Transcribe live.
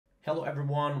Hello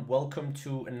everyone, welcome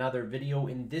to another video.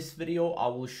 In this video, I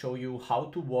will show you how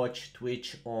to watch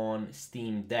Twitch on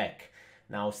Steam Deck.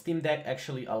 Now, Steam Deck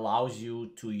actually allows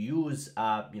you to use,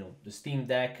 the Steam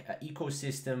Deck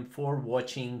ecosystem for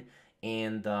watching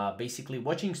and basically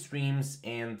watching streams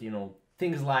and,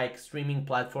 things like streaming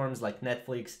platforms like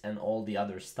Netflix and all the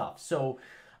other stuff. So,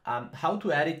 how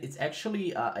to add it, it's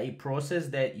actually a process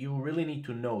that you really need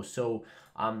to know. So,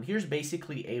 here's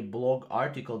basically a blog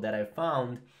article that I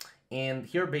found, and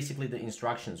here are basically the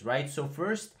instructions, right? So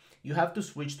first you have to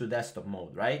switch to desktop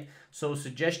mode, right? So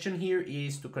suggestion here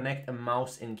is to connect a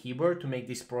mouse and keyboard to make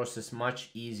this process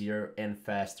much easier and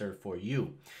faster for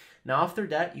you. Now after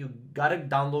that, you gotta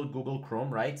download Google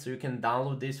Chrome, right? So you can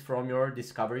download this from your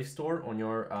Discovery store on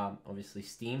your obviously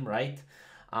Steam, right?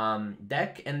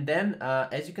 Deck, and then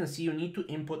as you can see, you need to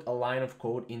input a line of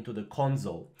code into the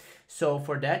console. So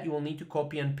for that, you will need to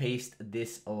copy and paste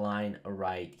this line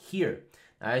right here.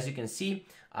 Now, as you can see,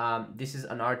 this is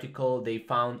an article they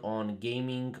found on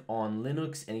Gaming on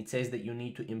Linux, and it says that you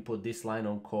need to input this line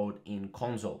of code in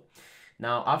console.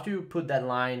 Now, after you put that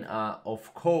line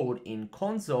of code in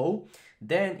console,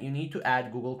 then you need to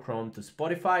add Google Chrome to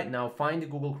Spotify. Now, find the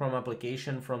Google Chrome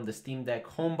application from the Steam Deck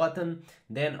home button,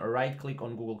 then right click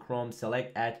on Google Chrome,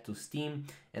 select Add to Steam,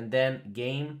 and then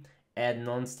Game, add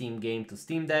non-Steam game to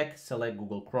Steam Deck, select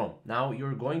Google Chrome. Now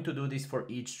you're going to do this for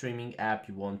each streaming app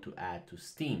you want to add to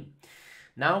Steam.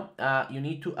 Now you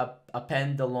need to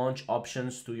append the launch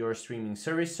options to your streaming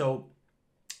service. So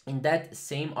in that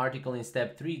same article in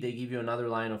step 3, they give you another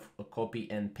line of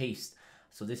copy and paste.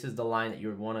 So this is the line that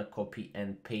you want to copy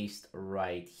and paste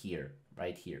right here,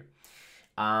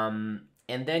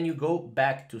 and then you go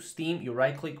back to Steam, you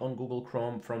right click on Google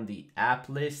Chrome from the app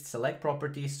list, select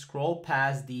properties, scroll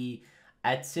past the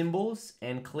add symbols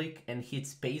and click and hit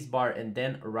spacebar, and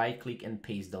then right click and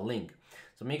paste the link.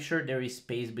 So make sure there is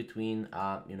space between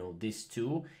these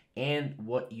two and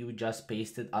what you just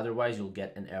pasted, otherwise you'll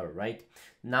get an error, right?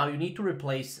 Now you need to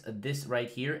replace this right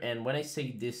here, and when I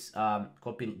say this,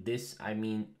 copy this, I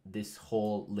mean this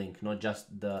whole link, not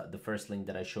just the first link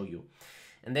that I show you.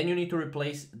 And then you need to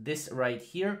replace this right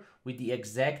here with the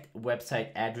exact website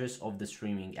address of the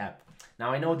streaming app.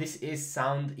 Now I know this is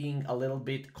sounding a little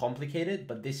bit complicated,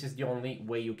 but this is the only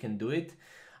way you can do it.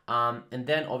 And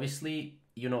then obviously,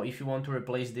 if you want to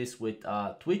replace this with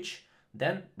Twitch,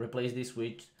 then replace this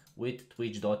with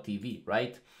twitch.tv,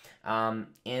 right?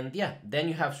 And yeah, then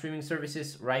you have streaming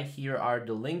services. Right here are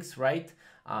the links, right?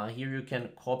 Here you can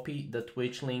copy the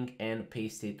Twitch link and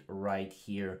paste it right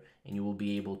here, and you will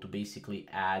be able to basically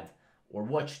add or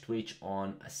watch Twitch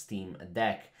on a Steam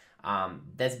Deck.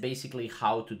 That's basically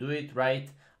how to do it, right?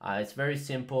 It's very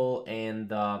simple, and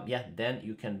yeah, then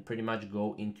you can pretty much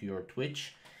go into your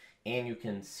Twitch and you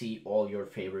can see all your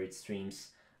favorite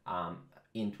streams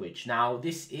in Twitch. Now,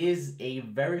 this is a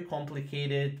very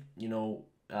complicated,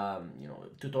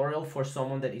 tutorial for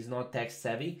someone that is not tech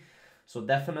savvy. So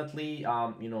definitely,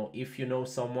 if you know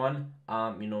someone,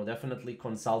 definitely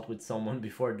consult with someone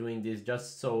before doing this,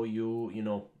 just so you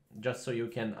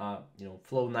can,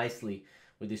 flow nicely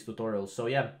with this tutorial. So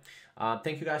yeah,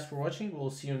 thank you guys for watching. We'll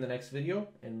see you in the next video,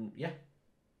 and yeah.